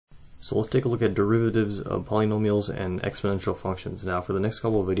So let's take a look at derivatives of polynomials and exponential functions. Now for the next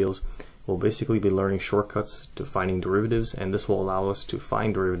couple of videos, we'll basically be learning shortcuts to finding derivatives, and this will allow us to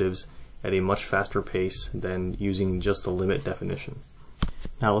find derivatives at a much faster pace than using just the limit definition.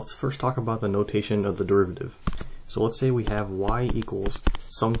 Now let's first talk about the notation of the derivative. So let's say we have y equals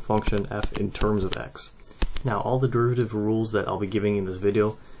some function f in terms of x. Now all the derivative rules that I'll be giving in this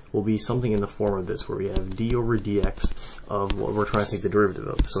video will be something in the form of this, where we have d over dx of what we're trying to take the derivative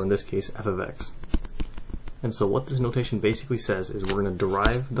of, so in this case f of x. And so what this notation basically says is we're going to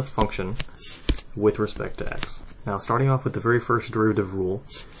derive the function with respect to x. Now starting off with the very first derivative rule,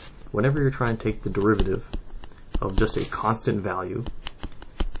 whenever you're trying to take the derivative of just a constant value,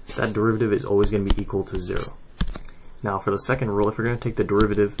 that derivative is always going to be equal to 0. Now for the second rule, if you're going to take the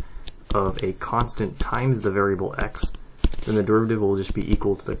derivative of a constant times the variable x, then the derivative will just be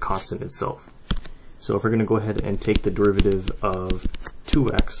equal to the constant itself. So if we're going to go ahead and take the derivative of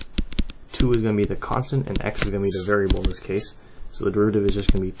 2x, 2 is going to be the constant and x is going to be the variable in this case, so the derivative is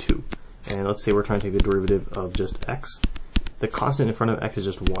just going to be 2. And let's say we're trying to take the derivative of just x. The constant in front of x is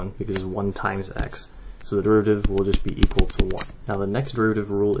just 1 because it's 1 times x, so the derivative will just be equal to 1. Now the next derivative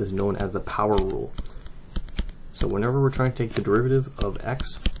rule is known as the power rule. So whenever we're trying to take the derivative of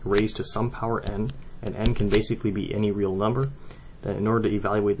x raised to some power n, and n can basically be any real number, then in order to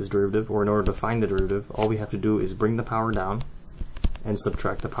evaluate this derivative, or in order to find the derivative, all we have to do is bring the power down and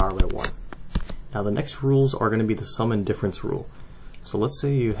subtract the power by 1. Now the next rules are going to be the sum and difference rule. So let's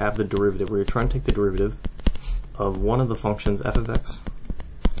say you have the derivative, where you're trying to take the derivative of one of the functions f of x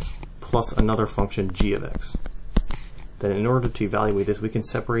plus another function g of x. Then in order to evaluate this, we can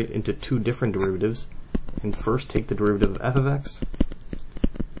separate into two different derivatives, and first take the derivative of f of x,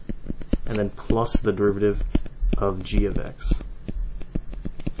 and then plus the derivative of g of x.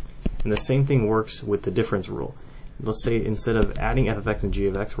 And the same thing works with the difference rule. Let's say instead of adding f of x and g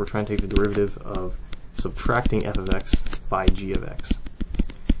of x, we're trying to take the derivative of subtracting f of x by g of x.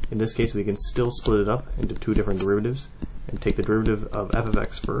 In this case, we can still split it up into two different derivatives and take the derivative of f of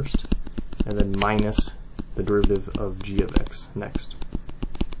x first, and then minus the derivative of g of x next.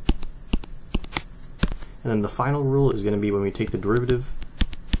 And then the final rule is going to be when we take the derivative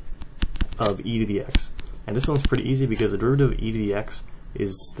of e to the x. And this one's pretty easy because the derivative of e to the x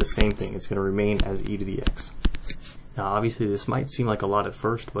is the same thing. It's going to remain as e to the x. Now obviously this might seem like a lot at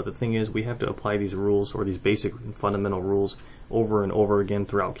first, but the thing is we have to apply these rules, or these basic fundamental rules, over and over again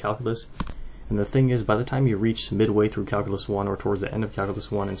throughout calculus. And the thing is, by the time you reach midway through calculus 1 or towards the end of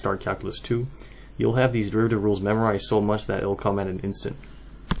calculus 1 and start calculus 2, you'll have these derivative rules memorized so much that it'll come at an instant.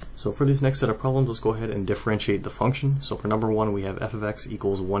 So for this next set of problems, let's go ahead and differentiate the function. So for number 1, we have f of x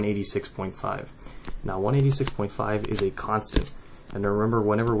equals 186.5. Now 186.5 is a constant, and remember,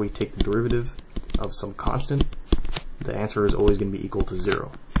 whenever we take the derivative of some constant, the answer is always going to be equal to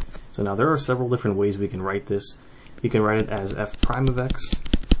 0. So now there are several different ways we can write this. You can write it as f prime of x,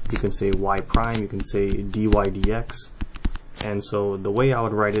 you can say y prime, you can say dy dx. And so the way I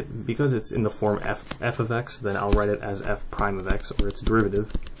would write it, because it's in the form f of x, then I'll write it as f prime of x, or its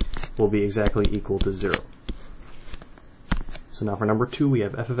derivative will be exactly equal to 0. So now for number 2, we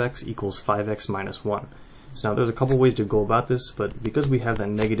have f of x equals 5x minus 1. So now there's a couple ways to go about this, but because we have that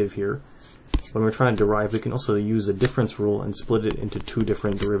negative here, when we're trying to derive, we can also use the difference rule and split it into two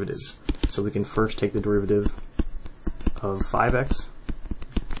different derivatives. So we can first take the derivative of 5x,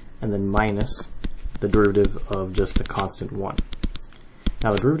 and then minus the derivative of just the constant 1.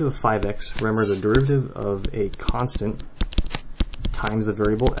 Now the derivative of 5x, remember the derivative of a constant times the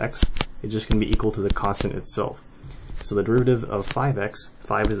variable x is just going to be equal to the constant itself. So the derivative of 5x,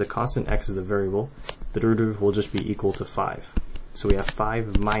 5 is the constant, x is the variable, the derivative will just be equal to 5. So we have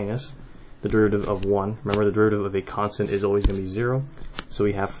 5 minus the derivative of 1. Remember, the derivative of a constant is always going to be 0, so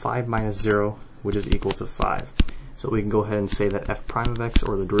we have 5 minus 0, which is equal to 5. So we can go ahead and say that f prime of x,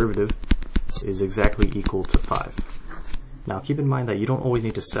 or the derivative, is exactly equal to 5. Now keep in mind that you don't always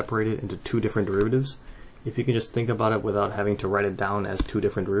need to separate it into two different derivatives. If you can just think about it without having to write it down as two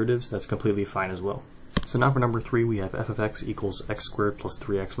different derivatives, that's completely fine as well. So now for number 3, we have f of x equals x squared plus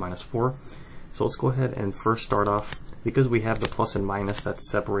 3x minus 4. So let's go ahead and first start off, because we have the plus and minus that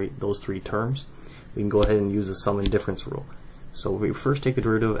separate those three terms, we can go ahead and use the sum and difference rule. So we first take the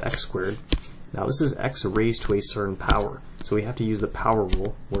derivative of x squared. Now this is x raised to a certain power, so we have to use the power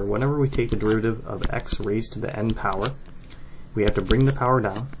rule, where whenever we take the derivative of x raised to the n power, we have to bring the power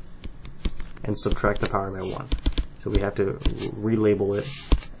down and subtract the power by 1. So we have to relabel it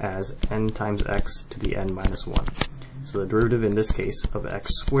as n times x to the n minus 1. So the derivative in this case of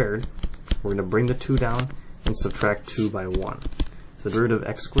x squared, we're going to bring the 2 down and subtract 2 by 1. So the derivative of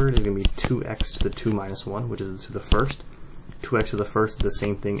x squared is going to be 2x to the 2 minus 1, which is to the first. 2x to the first is the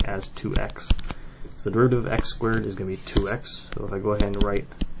same thing as 2x. So the derivative of x squared is going to be 2x. So if I go ahead and write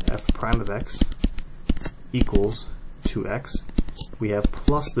f prime of x equals 2x, we have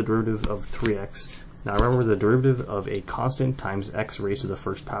plus the derivative of 3x. Now remember, the derivative of a constant times x raised to the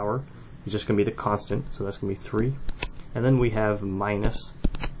first power is just going to be the constant, so that's going to be 3. And then we have minus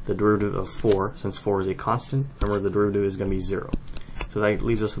the derivative of 4. Since 4 is a constant, remember the derivative is going to be 0. So that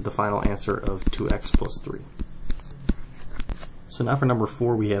leaves us with the final answer of 2x plus 3. So now for number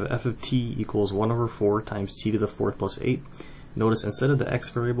 4, we have f of t equals 1 over 4 times t to the 4th plus 8. Notice instead of the x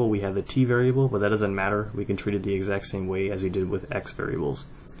variable, we have the t variable, but that doesn't matter. We can treat it the exact same way as we did with x variables.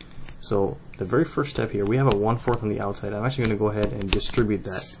 So the very first step here, we have a 1/4 on the outside. I'm actually going to go ahead and distribute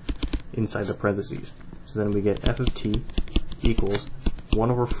that inside the parentheses. So then we get f of t equals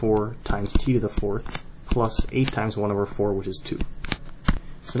 1 over 4 times t to the 4th plus 8 times 1 over 4, which is 2.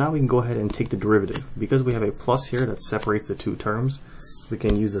 So now we can go ahead and take the derivative. Because we have a plus here that separates the two terms, we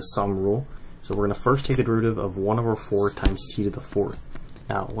can use the sum rule. So we're going to first take the derivative of 1 over 4 times t to the 4th.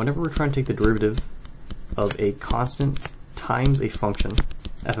 Now, whenever we're trying to take the derivative of a constant times a function,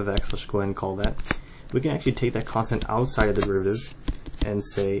 f of x, let's go ahead and call that, we can actually take that constant outside of the derivative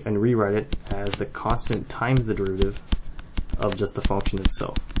and rewrite it as the constant times the derivative of just the function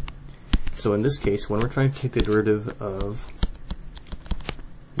itself. So in this case, when we're trying to take the derivative of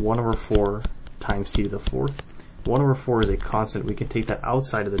 1 over 4 times t to the 4th, 1 over 4 is a constant. We can take that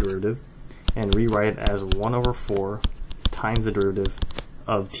outside of the derivative and rewrite it as 1 over 4 times the derivative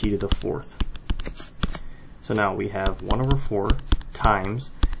of t to the 4th. So now we have 1 over 4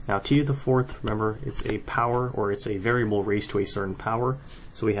 times, now t to the 4th, remember, it's a power, or it's a variable raised to a certain power,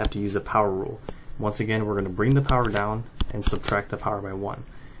 so we have to use the power rule. Once again, we're going to bring the power down and subtract the power by 1.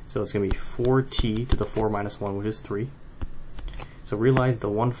 So it's going to be 4t to the 4 minus 1, which is 3. So realize the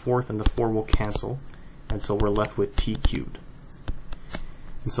 1/4 and the 4 will cancel, and so we're left with t cubed.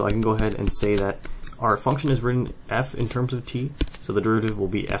 And so I can go ahead and say that our function is written f in terms of t, so the derivative will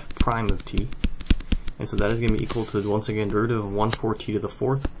be f prime of t. And so that is going to be equal to, once again, derivative of 1/4t to the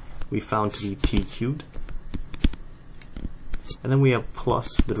 4th, we found to be t cubed. And then we have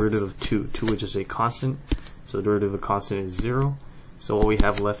plus the derivative of 2, which is a constant, so the derivative of a constant is 0, so what we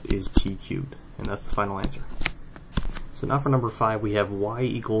have left is t cubed, and that's the final answer. So now for number 5, we have y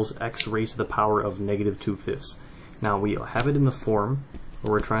equals x raised to the power of negative 2/5. Now we have it in the form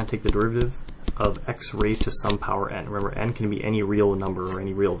where we're trying to take the derivative of x raised to some power n. Remember, n can be any real number or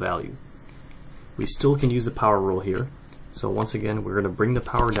any real value. We still can use the power rule here. So once again, we're going to bring the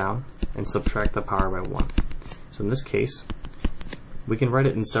power down and subtract the power by 1. So in this case, we can write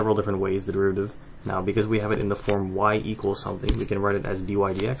it in several different ways, the derivative. Now, because we have it in the form y equals something, we can write it as dy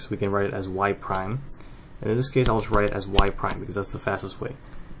dx, we can write it as y prime. And in this case, I'll just write it as y prime because that's the fastest way.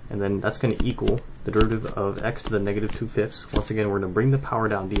 And then that's going to equal the derivative of x to the negative 2/5. Once again, we're going to bring the power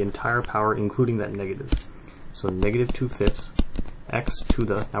down, the entire power, including that negative. So negative 2/5 x to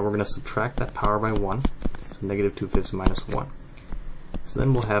the, now we're going to subtract that power by 1, so negative 2/5 minus 1. So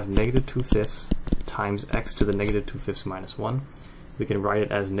then we'll have negative 2/5 times x to the negative 2/5 minus 1. We can write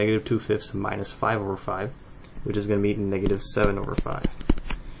it as negative 2/5 minus 5 over 5, which is going to be negative 7 over 5.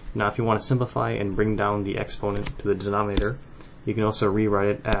 Now if you want to simplify and bring down the exponent to the denominator, you can also rewrite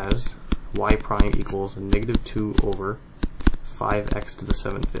it as y prime equals negative 2 over 5x to the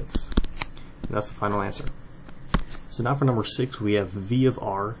 7/5. And that's the final answer. So now for number 6, we have v of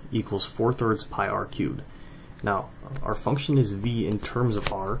r equals 4/3 pi r cubed. Now, our function is v in terms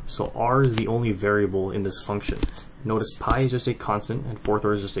of r, so r is the only variable in this function. Notice pi is just a constant and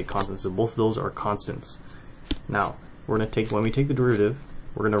 4/3 is just a constant, so both of those are constants. Now, we're going to take, when we take the derivative,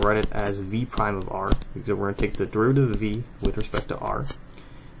 we're going to write it as v prime of r, because we're going to take the derivative of v with respect to r.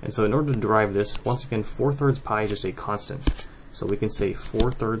 And so in order to derive this, once again, 4/3 pi is just a constant. So we can say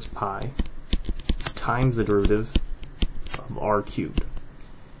 4/3 pi times the derivative of r cubed.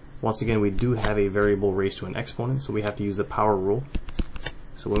 Once again, we do have a variable raised to an exponent, so we have to use the power rule.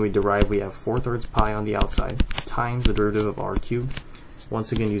 So when we derive, we have 4/3 pi on the outside times the derivative of r cubed.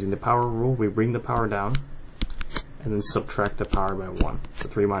 Once again, using the power rule, we bring the power down and then subtract the power by 1. So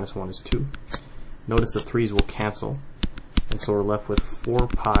 3 minus 1 is 2. Notice the 3's will cancel, and so we're left with 4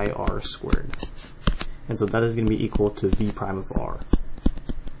 pi r squared. And so that is going to be equal to v prime of r.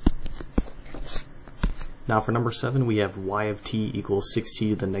 Now for number 7, we have y of t equals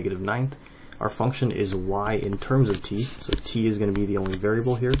 6t to the negative 9th. Our function is y in terms of t, so t is going to be the only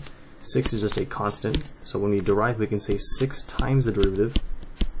variable here. 6 is just a constant, so when we derive, we can say 6 times the derivative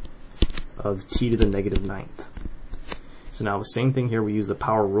of t to the negative 9th. So now the same thing here, we use the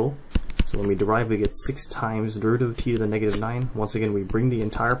power rule. So when we derive, we get 6 times the derivative of t to the negative 9. Once again, we bring the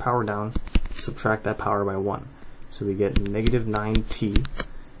entire power down, subtract that power by 1. So we get negative 9t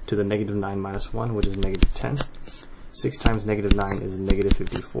to the negative 9 minus 1, which is negative 10. 6 times negative 9 is negative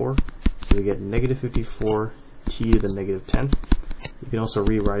 54. So we get negative 54 t to the negative 10th. You can also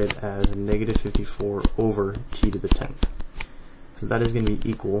rewrite it as negative 54 over t to the 10th. So that is going to be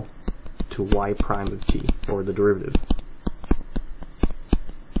equal to y prime of t, or the derivative.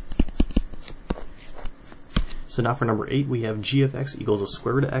 So now for number 8, we have g of x equals the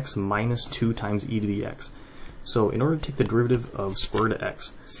square root of x minus 2 times e to the x. So in order to take the derivative of square root of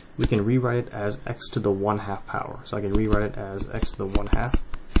x, we can rewrite it as x to the 1/2 power. So I can rewrite it as x to the 1/2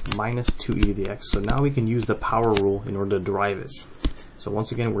 minus 2e to the x. So now we can use the power rule in order to derive it. So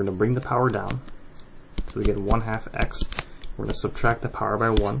once again, we're going to bring the power down. So we get 1/2 x. We're going to subtract the power by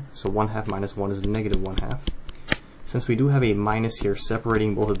 1. So 1/2 minus 1 is negative 1/2. Since we do have a minus here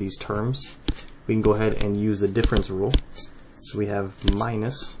separating both of these terms, we can go ahead and use the difference rule. So we have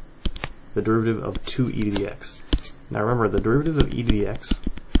minus the derivative of 2e to the x. Now remember, the derivative of e to the x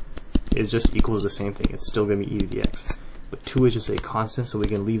is just equal to the same thing. It's still going to be e to the x. But 2 is just a constant, so we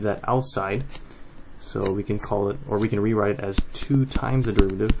can leave that outside. So we can call it, or we can rewrite it as 2 times the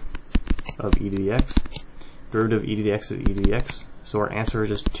derivative of e to the x. Derivative of e to the x is e to the x. So our answer is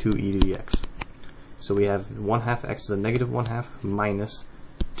just 2e to the x. So we have 1/2 x to the negative 1/2 minus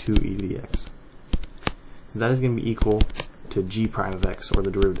 2e to the x. So that is going to be equal to g prime of x, or the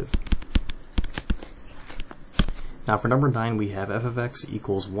derivative. Now for number 9, we have f of x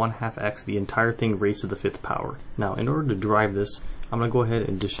equals 1/2 x, the entire thing raised to the 5th power. Now in order to derive this, I'm going to go ahead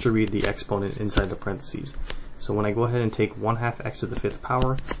and distribute the exponent inside the parentheses. So when I go ahead and take 1/2 x to the 5th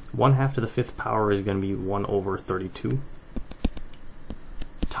power, 1/2 to the 5th power is going to be 1 over 32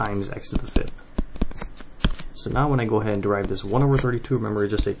 times x to the 5th. So now when I go ahead and derive this 1 over 32, remember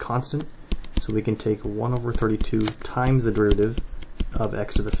it's just a constant, so we can take 1 over 32 times the derivative of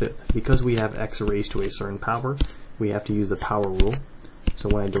x to the 5th. Because we have x raised to a certain power, we have to use the power rule. So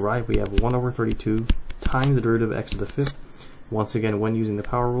when I derive, we have 1 over 32 times the derivative of x to the 5th. Once again, when using the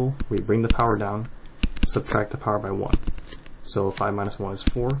power rule, we bring the power down, subtract the power by 1. So 5 minus 1 is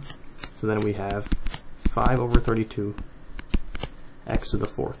 4. So then we have 5 over 32 x to the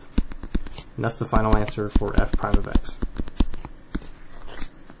 4th. And that's the final answer for f prime of x.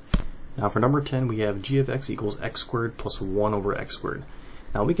 Now for number 10, we have g of x equals x squared plus 1 over x squared.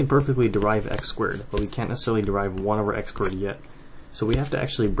 Now we can perfectly derive x squared, but we can't necessarily derive 1 over x squared yet. So we have to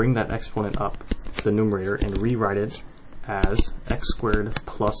actually bring that exponent up to the numerator and rewrite it as x squared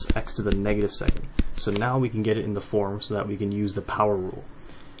plus x to the negative second. So now we can get it in the form so that we can use the power rule.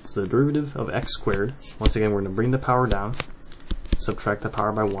 So the derivative of x squared, once again we're going to bring the power down, subtract the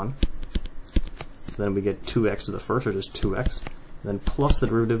power by 1. So then we get 2x to the first, or just 2x. Then plus the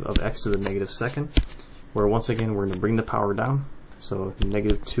derivative of x to the negative second, where once again we're going to bring the power down. So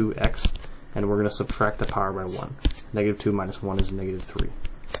negative 2x, and we're going to subtract the power by 1. Negative 2 minus 1 is negative 3.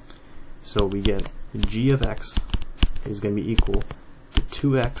 So we get g of x is going to be equal to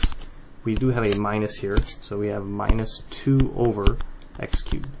 2x. We do have a minus here, so we have minus 2 over x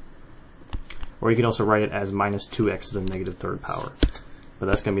cubed. Or you can also write it as minus 2x to the negative 3rd power. But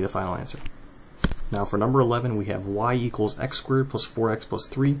that's going to be the final answer. Now for number 11, we have y equals x squared plus 4x plus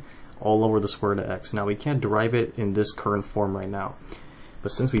 3, all over the square root of x. Now we can't derive it in this current form right now,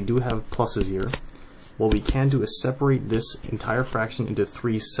 but since we do have pluses here, what we can do is separate this entire fraction into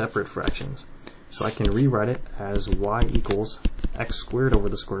 3 separate fractions. So I can rewrite it as y equals x squared over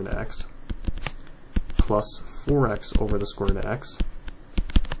the square root of x plus 4x over the square root of x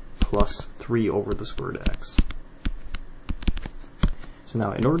plus 3 over the square root of x. So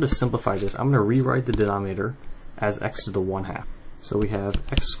now in order to simplify this, I'm going to rewrite the denominator as x to the 1/2. So we have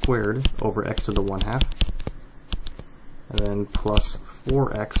x squared over x to the 1/2, and then plus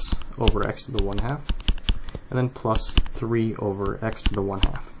 4x over x to the 1/2, and then plus 3 over x to the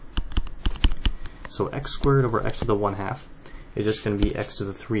 1/2. So x squared over x to the 1/2 is just going to be x to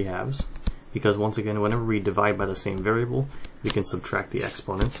the 3/2, because once again, whenever we divide by the same variable, we can subtract the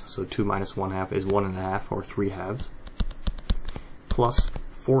exponents. So 2 minus 1/2 is 1.5, or 3/2. Plus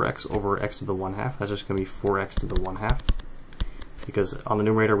 4x over x to the 1/2, that's just going to be 4x to the 1/2. Because on the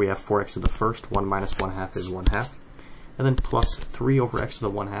numerator we have 4x to the first, 1 minus 1/2 is 1/2. And then plus 3 over x to the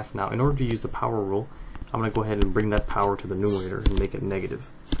 1/2. Now in order to use the power rule, I'm going to go ahead and bring that power to the numerator and make it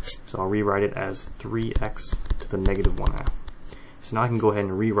negative. So I'll rewrite it as 3x to the negative 1/2. So now I can go ahead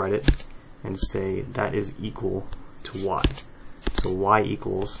and rewrite it and say that is equal to y. So y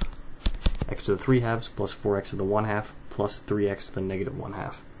equals x to the 3/2 plus 4x to the 1/2 plus 3x to the negative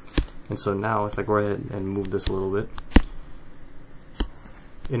 1/2. And so now if I go ahead and move this a little bit,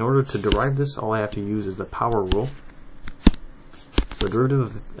 in order to derive this, all I have to use is the power rule. So the derivative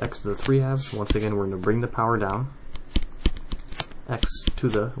of x to the 3/2, once again we're going to bring the power down, x to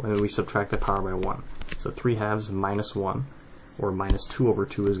the, when we subtract the power by 1. So 3 halves minus 1, or minus 2 over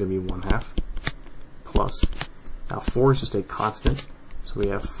 2 is going to be 1 half, plus, now 4 is just a constant, so we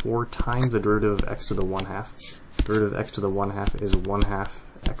have 4 times the derivative of x to the 1 half. Derivative of x to the 1 half is 1 half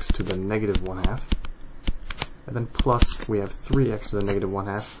x to the negative 1 half. And then plus, we have 3x to the negative 1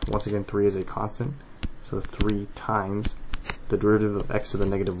 half. Once again, 3 is a constant, so 3 times the derivative of x to the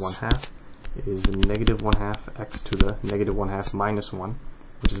negative 1 half is negative 1 half x to the negative 1 half minus 1,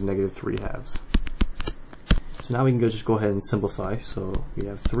 which is negative 3 halves. So now we can just go ahead and simplify. So we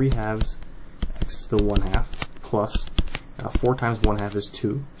have 3 halves x to the 1 half plus, 4 times 1 half is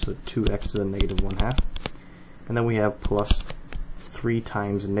 2, so 2x to the negative 1 half. And then we have plus 3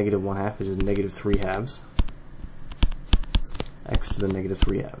 times negative 1 half is negative 3 halves, x to the negative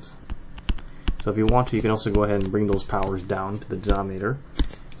 3 halves. So if you want to, you can also go ahead and bring those powers down to the denominator.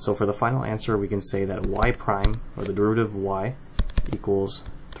 So for the final answer, we can say that y prime, or the derivative of y, equals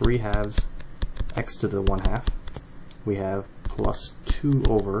 3 halves x to the 1 half. We have plus 2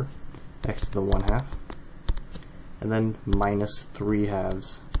 over x to the 1 half, and then minus 3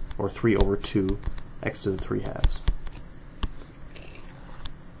 halves, or 3 over 2 x to the 3 halves.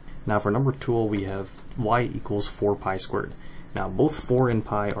 Now for number 2, we have y equals 4 pi squared. Now both 4 and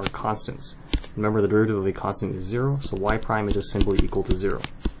pi are constants. Remember, the derivative of a constant is 0, so y prime is just simply equal to 0.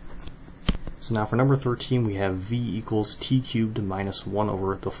 So now for number 13, we have v equals t cubed minus 1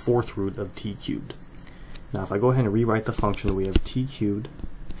 over the 4th root of t cubed. Now if I go ahead and rewrite the function, we have t cubed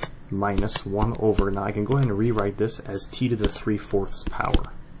minus 1 over, now I can go ahead and rewrite this as t to the 3/4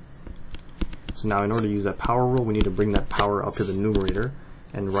 power. So now in order to use that power rule, we need to bring that power up to the numerator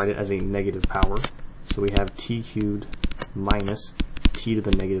and write it as a negative power. So we have t cubed minus t to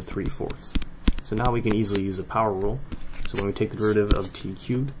the negative 3/4. So now we can easily use the power rule. So when we take the derivative of t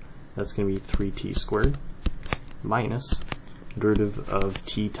cubed, that's going to be 3t squared minus the derivative of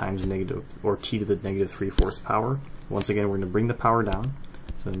t times negative, or t to the negative 3/4 power. Once again, we're going to bring the power down,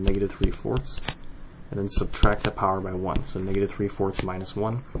 so negative 3/4, and then subtract the power by 1. So negative 3/4 minus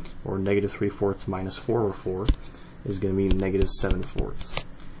 1, or negative 3/4 minus 4 over 4, is going to be negative 7/4.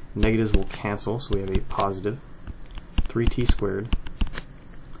 Negatives will cancel, so we have a positive 3t squared.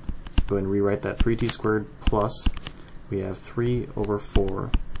 Go ahead and rewrite that 3t squared plus, we have 3 over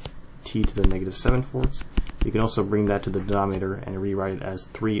 4 t to the negative 7/4. You can also bring that to the denominator and rewrite it as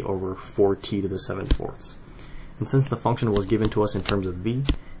 3 over 4t to the 7/4. And since the function was given to us in terms of v,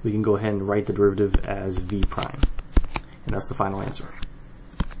 we can go ahead and write the derivative as v prime. And that's the final answer.